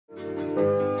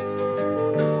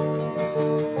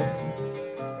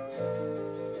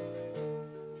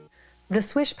The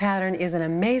swish pattern is an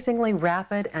amazingly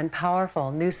rapid and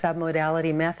powerful new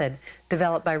submodality method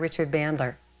developed by Richard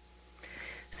Bandler.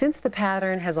 Since the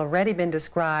pattern has already been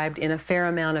described in a fair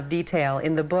amount of detail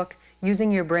in the book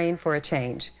Using Your Brain for a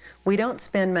Change, we don't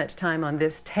spend much time on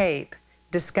this tape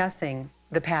discussing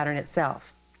the pattern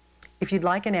itself. If you'd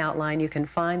like an outline, you can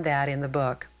find that in the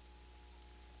book.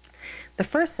 The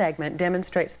first segment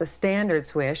demonstrates the standard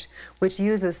swish, which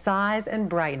uses size and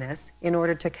brightness in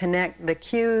order to connect the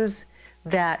cues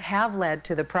that have led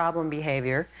to the problem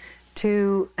behavior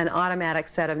to an automatic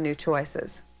set of new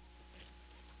choices.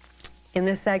 In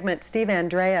this segment, Steve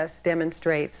Andreas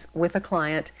demonstrates with a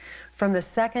client from the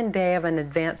second day of an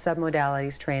advanced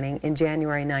submodalities training in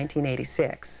January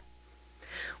 1986.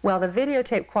 While the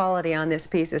videotape quality on this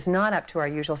piece is not up to our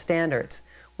usual standards,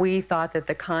 we thought that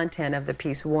the content of the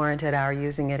piece warranted our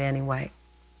using it anyway.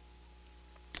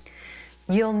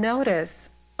 You'll notice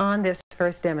on this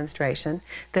first demonstration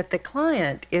that the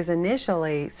client is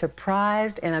initially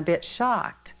surprised and a bit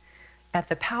shocked at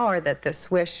the power that the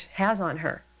swish has on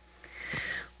her.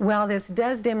 While this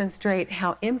does demonstrate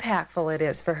how impactful it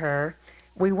is for her,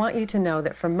 we want you to know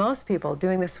that for most people,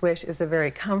 doing the swish is a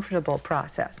very comfortable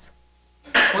process.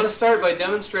 I want to start by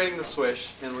demonstrating the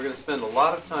swish, and we're going to spend a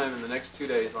lot of time in the next 2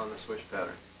 days on the swish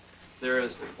pattern. There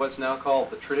is what's now called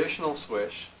the traditional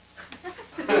swish,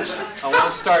 which I want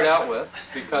to start out with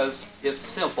because it's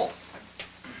simple.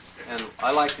 And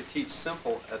I like to teach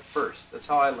simple at first. That's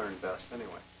how I learn best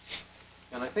anyway.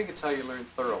 And I think it's how you learn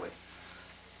thoroughly.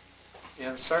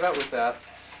 And start out with that,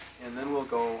 and then we'll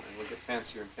go and we'll get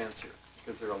fancier and fancier,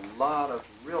 because there are a lot of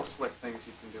real slick things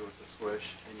you can do with the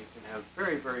swish, and you can have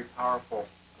very, very powerful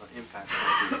impacts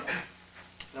on people.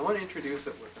 And I want to introduce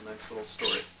it with a nice little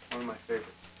story, one of my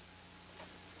favorites.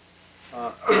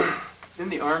 In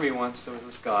the Army once, there was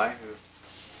this guy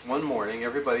who, one morning,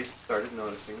 everybody started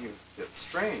noticing he was a bit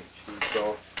strange. He would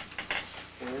go,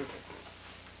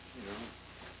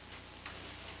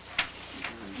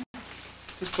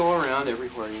 just go around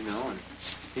everywhere, you know, and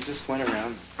he just went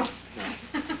around,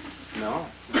 no.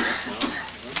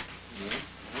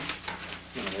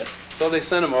 So they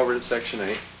sent him over to Section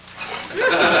 8.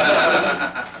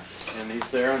 And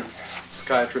he's there on the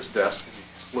psychiatrist's desk, and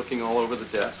he's looking all over the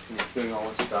desk, and he's doing all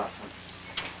this stuff.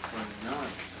 And no, I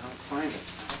don't find it.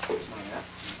 It's not that.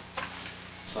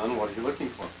 Son, what are you looking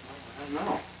for? Oh, I don't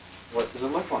know. What does it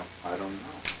look like? I don't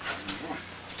know.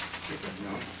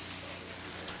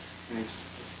 And he's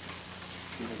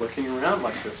looking around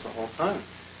like this the whole time.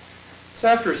 So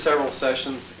after several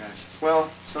sessions, the guy says,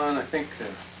 well, son, I think the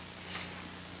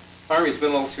Army's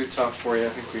been a little too tough for you. I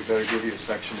think we better give you a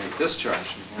Section 8 discharge. And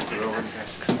he hands it over, and the guy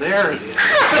says, there it is.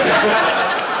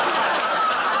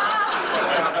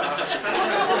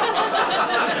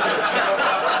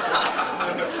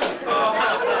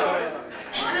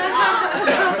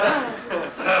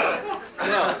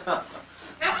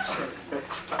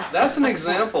 That's an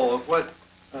example of what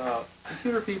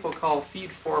computer people call feed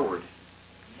forward.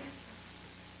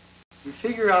 You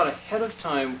figure out ahead of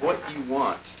time what you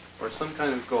want, or some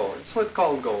kind of goal. It's what's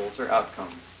called goals or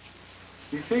outcomes.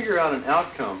 You figure out an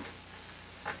outcome,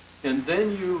 and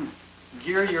then you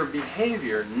gear your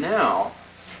behavior now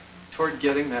toward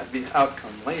getting that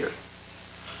outcome later.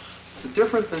 It's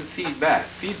different than feedback.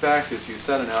 Feedback is you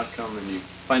set an outcome and you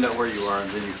find out where you are, and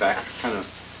then you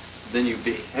then you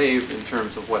behave in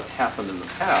terms of what happened in the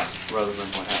past rather than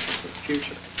what happens in the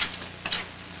future.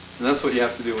 And that's what you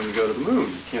have to do when you go to the moon.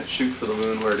 You can't shoot for the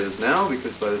moon where it is now,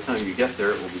 because by the time you get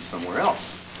there, it will be somewhere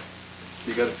else. So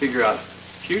you've got to figure out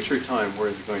future time where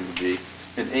it's going to be,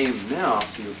 and aim now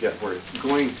so you'll get where it's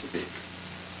going to be.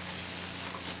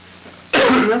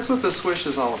 That's what the swish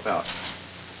is all about.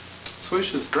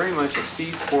 Swish is very much a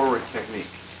feed-forward technique.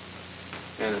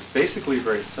 And it's basically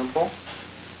very simple.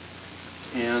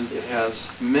 And it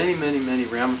has many, many, many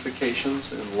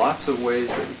ramifications and lots of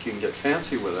ways that you can get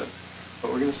fancy with it.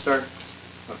 But we're going to start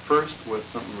first with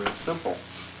something real simple.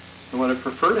 And what I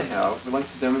prefer to have, we'd like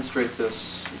to demonstrate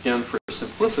this again for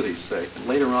simplicity's sake, and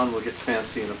later on we'll get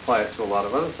fancy and apply it to a lot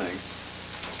of other things.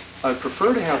 I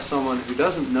prefer to have someone who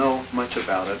doesn't know much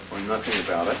about it or nothing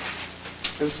about it,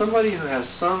 and somebody who has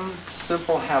some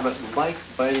simple habit like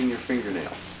biting your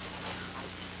fingernails.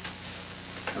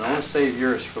 And I want to save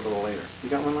yours for a little later. You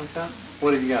got one like that?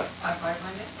 What have you got? I bite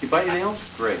my nails. You bite your nails?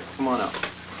 Great. Come on up.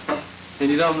 And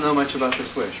you don't know much about the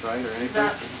swish, right, or anything?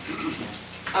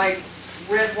 I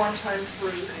read one time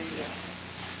through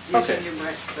and okay,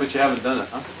 but you haven't done it,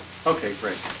 huh? Okay,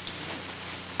 great.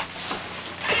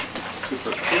 Super.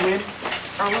 Your name?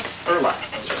 Erla. Erla.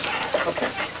 That's right.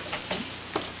 Okay.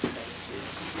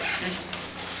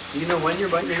 Do you know when you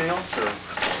bite your nails, or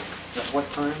at what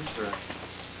times, or?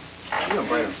 You don't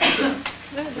bite them too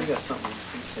bad. We got something.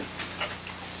 Let me see.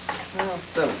 Well,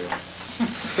 that'll do.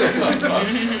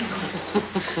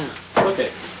 Okay.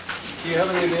 Do you have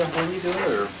any idea when you do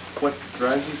it or what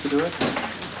drives you to do it?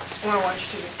 When I watch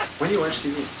TV. When do you watch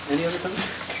TV? Any other time?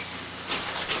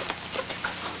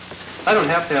 I don't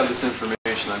have to have this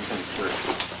information. I'm kind of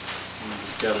curious. I'm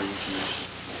just gathering information.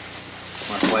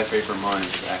 My flypaper mind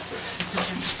is active.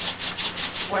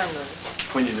 When I'm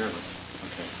nervous. When you're nervous.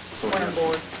 Okay. So When I'm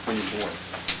bored. When you're bored.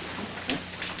 Okay.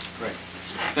 Great.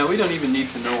 Now we don't even need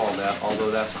to know all that,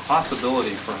 although that's a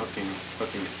possibility for hooking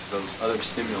it to those other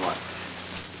stimuli.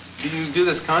 Do you do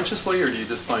this consciously, or do you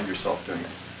just find yourself doing it?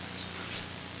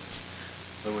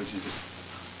 In other words, you just,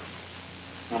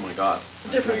 oh my God.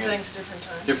 Different things, different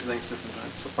times. Different things, different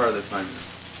times. So part of the time.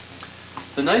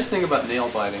 The nice thing about nail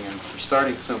biting, and for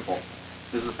starting simple,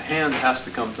 is that the hand has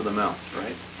to come to the mouth,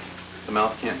 right? The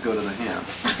mouth can't go to the hand.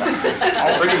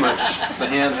 Pretty much, the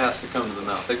hand has to come to the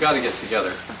mouth. They've got to get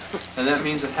together. And that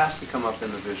means it has to come up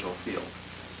in the visual field.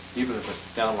 Even if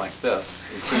it's down like this,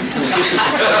 it's in, it's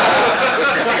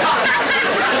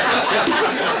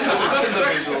in the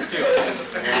visual field.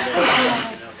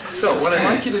 So what I'd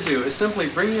like you to do is simply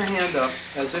bring your hand up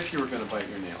as if you were going to bite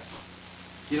your nails.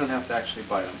 You don't have to actually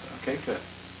bite them. Okay, good.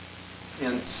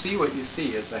 And see what you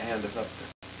see as the hand is up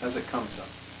there, as it comes up.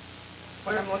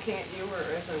 When I'm looking at you, or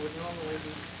as I would normally do?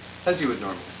 As you would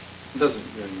normally. It doesn't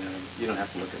really matter. You don't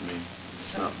have to look at me.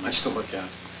 It's not much to look at.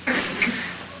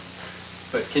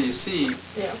 But can you see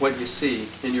what you see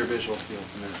in your visual field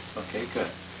for minutes? Okay,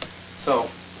 good. So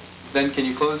then can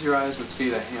you close your eyes and see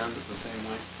the hand the same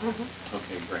way? Mm-hmm.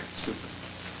 Okay, great. Super.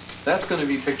 That's going to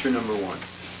be picture number one.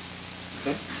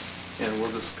 Okay? And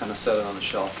we'll just kind of set it on the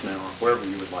shelf now, or wherever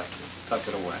you would like to. Tuck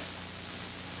it away.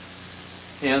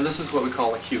 And this is what we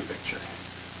call a cue picture,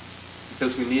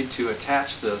 because we need to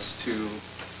attach this to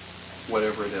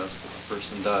whatever it is that the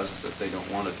person does that they don't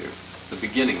want to do. The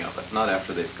beginning of it, not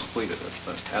after they've completed it,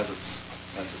 but as it's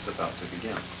about to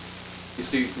begin. You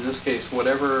see, in this case,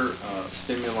 whatever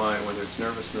stimuli, whether it's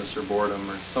nervousness or boredom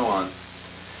or so on,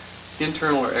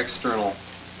 internal or external,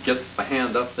 get the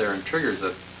hand up there and triggers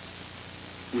it,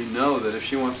 we know that if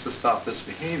she wants to stop this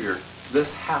behavior,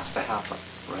 this has to happen,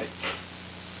 right?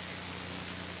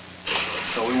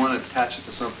 So we want to attach it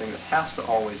to something that has to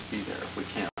always be there if we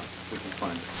can. We can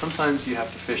find it. Sometimes you have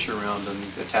to fish around and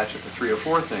attach it to 3 or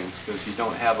 4 things because you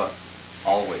don't have a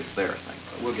always there thing,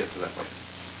 but we'll get to that later.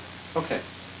 Okay,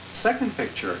 second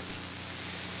picture,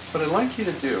 what I'd like you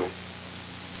to do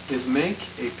is make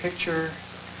a picture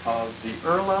of the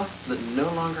urla that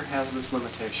no longer has this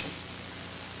limitation.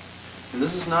 And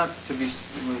this is not to be,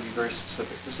 I'm going to be very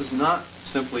specific, this is not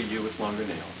simply you with longer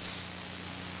nails,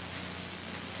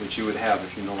 which you would have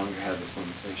if you no longer had this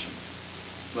limitation.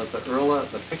 But the urla,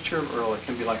 the picture of urla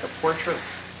can be like a portrait.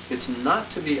 It's not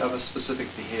to be of a specific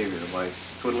behavior, like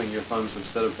twiddling your thumbs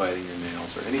instead of biting your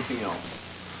nails or anything else.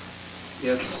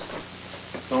 It's,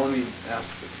 well, let me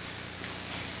ask you.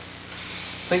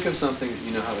 Think of something that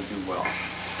you know how to do well.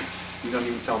 You don't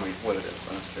even tell me what it is,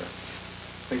 I don't care.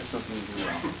 Think of something you do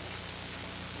well.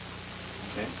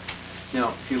 Okay?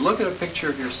 Now, if you look at a picture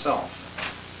of yourself,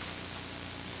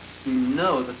 you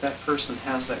know that that person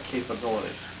has that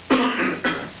capability.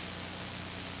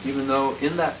 Even though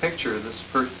in that picture, this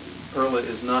urla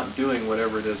is not doing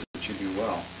whatever it is that you do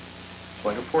well. It's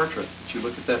like a portrait. But you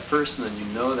look at that person and you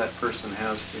know that person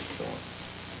has capabilities.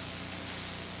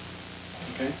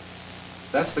 Okay?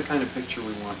 That's the kind of picture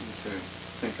we want you to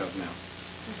think of now.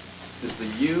 Is the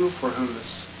you for whom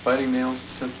this biting nails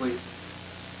is simply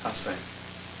passe.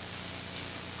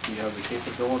 You have the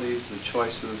capabilities, the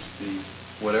choices, the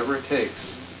whatever it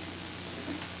takes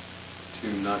to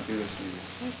not do this anymore.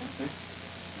 Okay?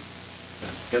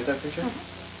 Get that picture?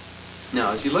 Now,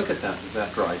 as you look at that, does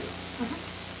that draw you?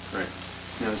 Great.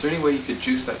 Now, is there any way you could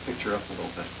juice that picture up a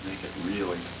little bit, make it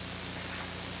really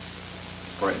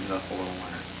brighten it up a little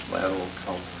more, add a little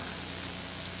color?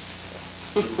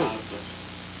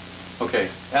 Okay,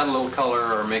 add a little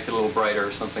color or make it a little brighter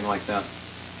or something like that.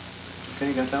 Okay,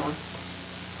 you got that one?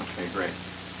 Okay, great.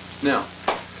 Now,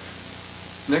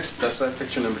 next, that's that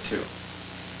picture number 2.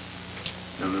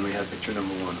 And then we had picture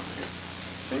number 1 over here.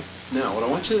 Okay? Now, what I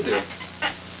want you to do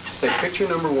is take picture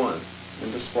number 1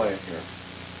 and display it here.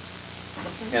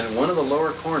 And in one of the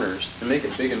lower corners, and make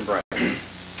it big and bright.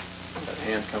 That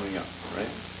hand coming up,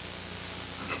 right?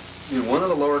 In one of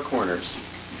the lower corners,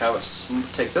 have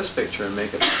take this picture and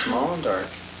make it small and dark.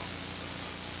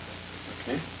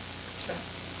 Okay?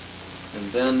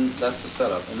 And then that's the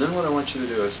setup. And then what I want you to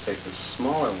do is take this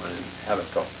smaller one and have it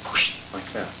go whoosh, like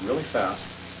that, really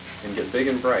fast, and get big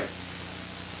and bright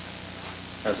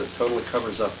as it totally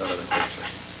covers up that other picture.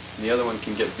 And the other one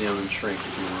can get dim and shrink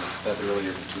if you want. That really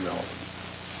isn't too relevant.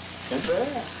 Okay?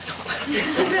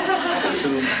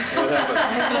 What happened?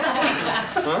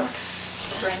 Huh?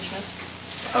 Strangeness.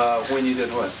 When you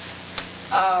did what?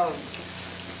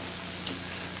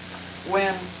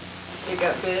 When it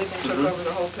got big and took over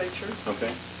the whole picture.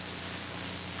 Okay.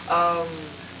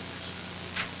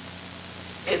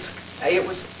 It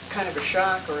was kind of a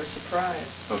shock or a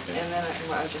surprise. Okay. And then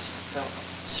I just felt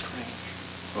strange.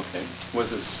 Okay.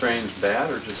 Was it strange bad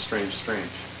or just strange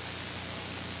strange?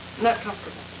 Not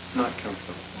comfortable. Not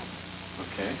comfortable.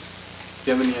 Okay. Do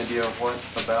you have any idea of what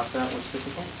about that was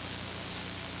difficult?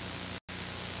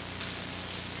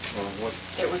 Or what?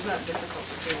 It was not difficult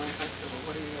to feel uncomfortable.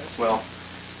 What are you asking? Well,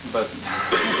 but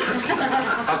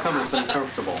how come it's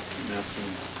uncomfortable? I'm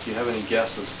asking, do you have any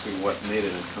guess as to what made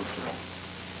it uncomfortable?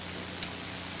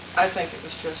 I think it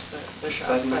was just the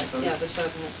shock. Suddenness of it? Yeah, the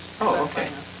suddenness. Oh,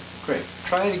 okay. Great.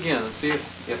 Try it again and see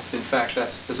if in fact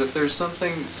that's, because if there's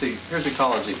something, see, here's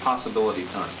ecology, possibility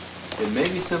time. It may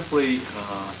be simply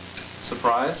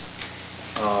surprise,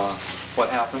 what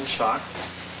happened, shock,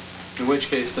 in which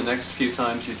case the next few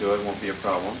times you do it won't be a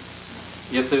problem.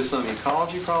 If there's some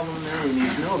ecology problem in there, we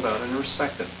need to know about it and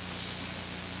respect it.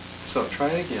 So try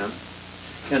it again.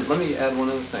 And let me add one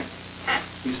other thing.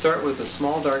 You start with a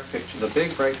small dark picture, the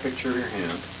big bright picture of your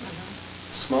hand,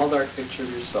 small dark picture of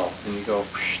yourself, and you go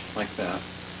like that.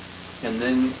 And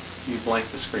then you blank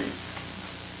the screen.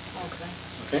 Okay.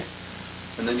 Okay?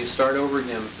 And then you start over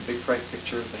again with the big bright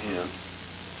picture of the hand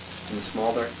and the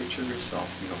small dark picture of yourself.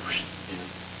 You go again.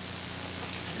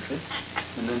 Okay?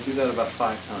 And then do that about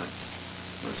 5 times.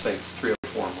 Let's say 3 or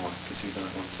 4 more, because you've done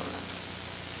it once already.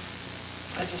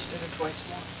 I just did it twice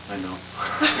more. I know.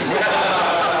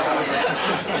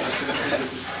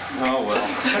 Oh, well.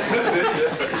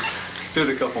 Do it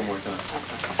a couple more times.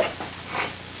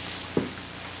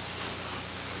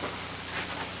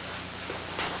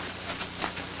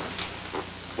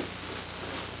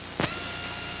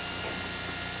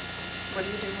 What do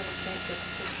you do when you can't get the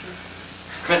picture?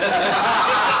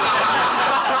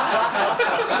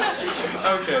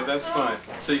 Okay, that's fine.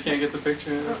 So you can't get the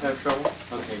picture and have trouble?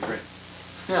 Okay, great.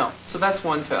 Now, so that's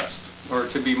one test. Or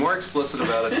to be more explicit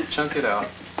about it, chunk it out.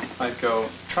 I'd go,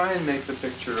 try and make the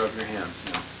picture of your hand.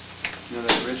 You know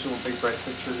that original big bright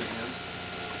picture of your hand?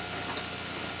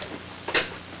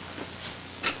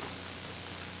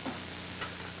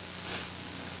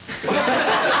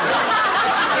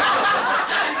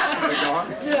 Is it gone?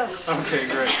 Yes. Okay,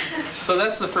 great. So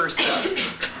that's the first test.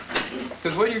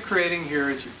 Because what you're creating here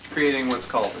is you're creating what's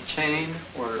called a chain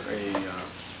or a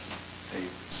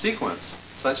sequence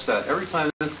such that every time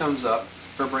this comes up,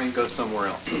 her brain goes somewhere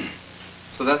else.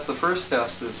 So that's the first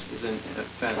test is in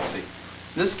fantasy.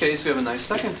 In this case, we have a nice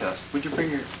second test. Would you bring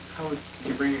your, could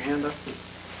you bring your hand up?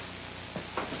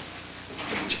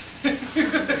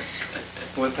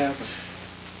 What happened?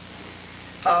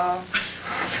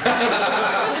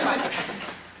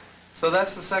 So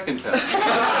that's the second test.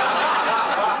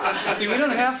 See, we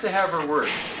don't have to have her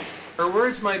words. Her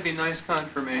words might be nice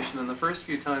confirmation, and the first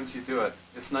few times you do it,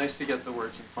 it's nice to get the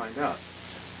words and find out.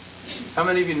 How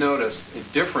many of you noticed a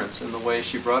difference in the way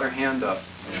she brought her hand up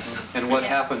and what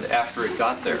happened after it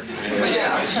got there?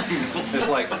 Yeah. It's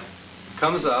like,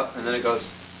 comes up, and then it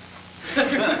goes,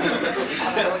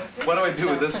 what do I do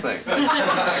with this thing?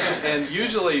 And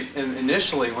usually,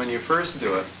 initially, when you first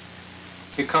do it,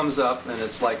 it comes up, and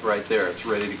it's like right there. It's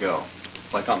ready to go,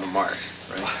 like on the mark,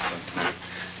 right? So,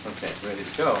 okay, ready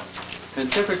to go. And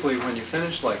typically, when you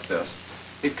finish like this,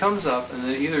 it comes up, and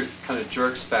then it either kind of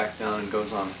jerks back down and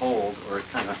goes on hold, or it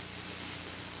kind of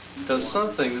does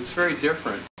something that's very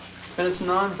different. And it's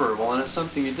nonverbal, and it's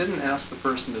something you didn't ask the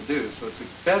person to do, so it's a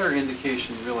better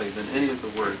indication, really, than any of the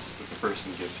words that the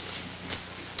person gives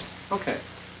you. Okay.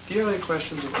 Do you have any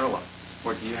questions of Erla?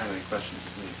 Or do you have any questions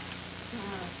of me?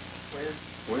 Weird.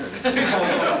 Weird.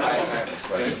 I have a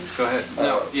question. Okay, go ahead.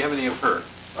 No, do you have any of her?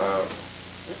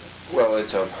 Well,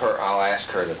 it's of her. I'll ask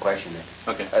her the question.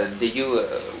 Okay.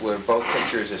 Were both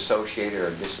pictures associated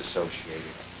or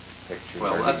disassociated pictures?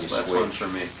 Well, or that's did you one switch? for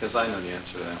me, because I know the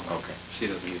answer to that one. Okay. She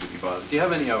doesn't need to be bothered. Do you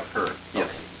have any of her?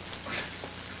 Yes.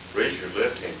 Raise your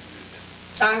left hand.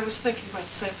 I was thinking about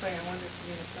the same thing. I wondered if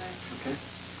you were the same. Okay.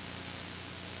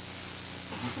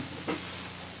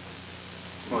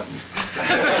 What?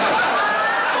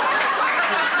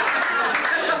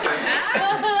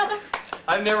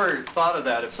 I've never thought of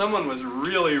that. If someone was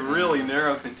really, really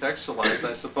narrow contextualized,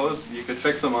 I suppose you could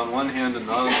fix them on one hand and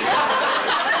not on the other.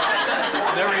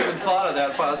 I've never even thought of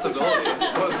that possibility. I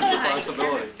suppose it's a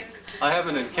possibility. I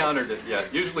haven't encountered it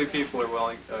yet. Usually people are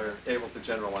able to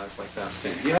generalize like that. Do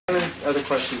you have any other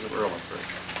questions of Erla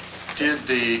first? Did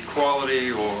the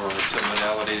quality or some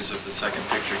modalities of the second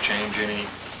picture change any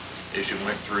as you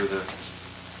went through the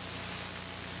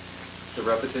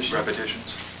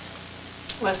repetitions?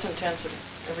 Less intensity.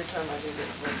 Every time I did it, it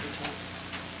was less intense.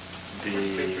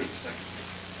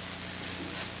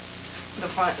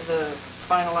 The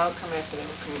final outcome after they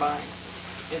were combined.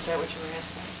 Is that what you were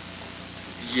asking?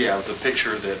 Yeah, the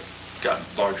picture that got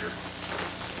larger.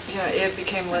 Yeah, it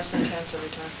became less intense every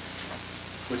time.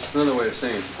 Which is another way of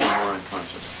saying it became more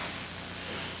unconscious,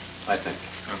 I think.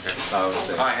 Okay. That's how I would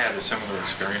say it. I had a similar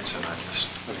experience, and I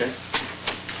just... Okay.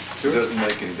 It doesn't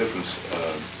make any difference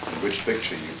in which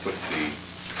picture you put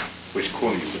which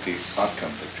corner you put the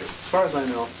outcome picture. As far as I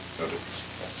know, No difference.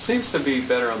 seems to be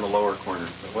better on the lower corner,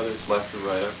 but whether it's left or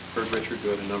right, I've heard Richard do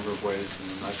it a number of ways,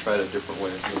 and I've tried it different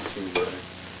ways, and it seems better.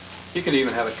 You can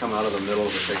even have it come out of the middle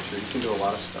of the picture. You can do a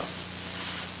lot of stuff.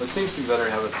 But it seems to be better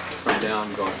to have it from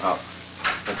down going up.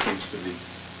 That seems to be...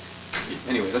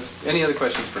 Anyway, any other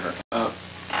questions for her?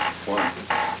 One.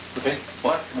 Okay.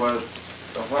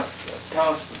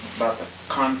 Tell us about the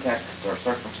context or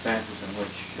circumstances in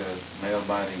which nail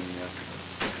biting.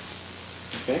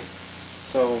 Okay.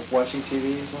 So watching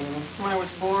TV is one of them? When I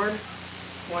was bored,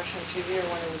 watching TV, or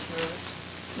when I was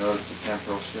nervous. Notice the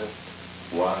temporal shift.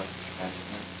 Why?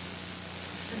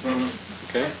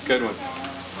 Okay, good one.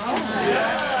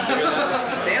 That's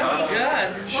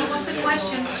good. What was the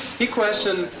question? He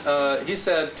questioned, he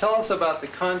said, tell us about the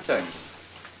context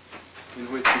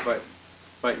in which you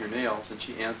bite your nails, and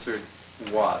she answered,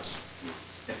 was.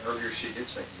 And earlier she did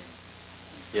say...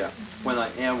 Yeah, when I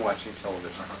am watching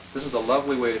television. This is a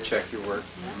lovely way to check your work.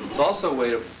 It's also a way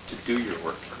to do your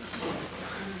work.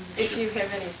 If you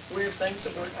have any weird things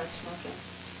that work on smoking.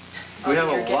 We have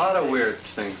you're a lot of getting weird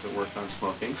things that work on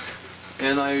smoking,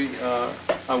 and I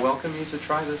welcome you to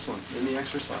try this one in the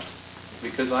exercise,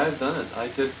 because I have done it. I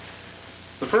did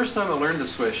the first time I learned to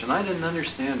swish, and I didn't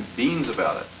understand beans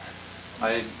about it.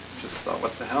 I just thought,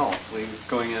 what the hell? We were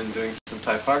going in doing some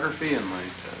typography, and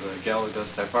the gal who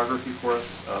does typography for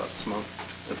us smoked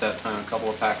at that time a couple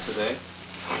of packs a day,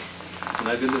 and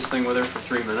I did this thing with her for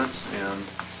 3 minutes, and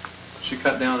she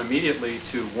cut down immediately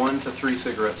to 1 to 3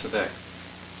 cigarettes a day,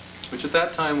 which at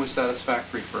that time was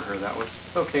satisfactory for her. That was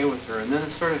okay with her. And then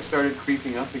it sort of started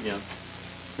creeping up again.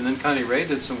 And then Connirae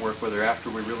did some work with her after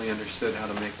we really understood how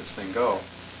to make this thing go.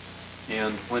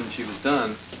 And when she was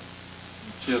done,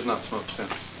 she has not smoked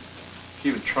since. She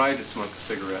even tried to smoke a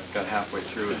cigarette, got halfway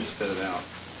through and spit it out.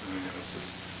 I mean, it was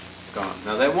just gone.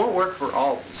 Now that won't work for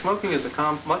all. Smoking is a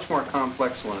much more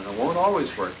complex one, and it won't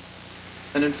always work.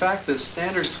 And in fact, this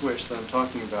standard swish that I'm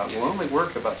talking about will only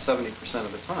work about 70%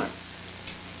 of the time,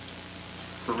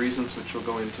 for reasons which we'll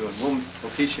go into, and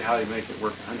we'll teach you how to make it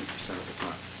work 100% of the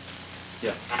time.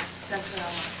 Yeah. That's what I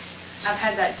want. I've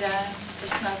had that done for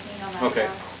smoking on my Okay.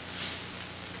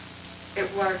 It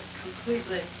worked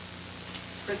completely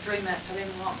for 3 months. I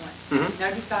didn't want one. Mhm. No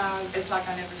fog. It's like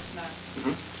I never smoked.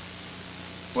 Mm-hmm.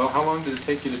 Well, how long did it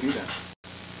take you to do that?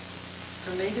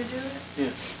 For me to do it,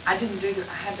 Yes. I didn't do it.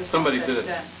 I had the Somebody process did it.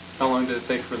 done. How long did it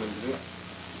take for them to do it?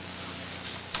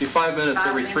 See, 5 minutes 5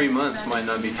 every 3 minutes. months might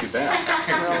not be too bad.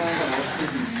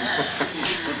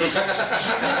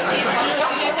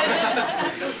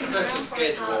 Such a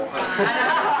schedule.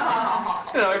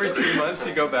 You know, every 3 months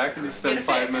you go back and you spend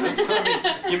 5 minutes. I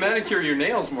mean, you manicure your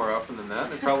nails more often than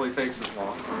that. It probably takes as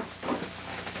long.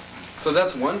 So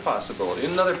that's one possibility.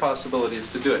 Another possibility is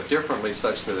to do it differently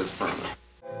such that it's permanent.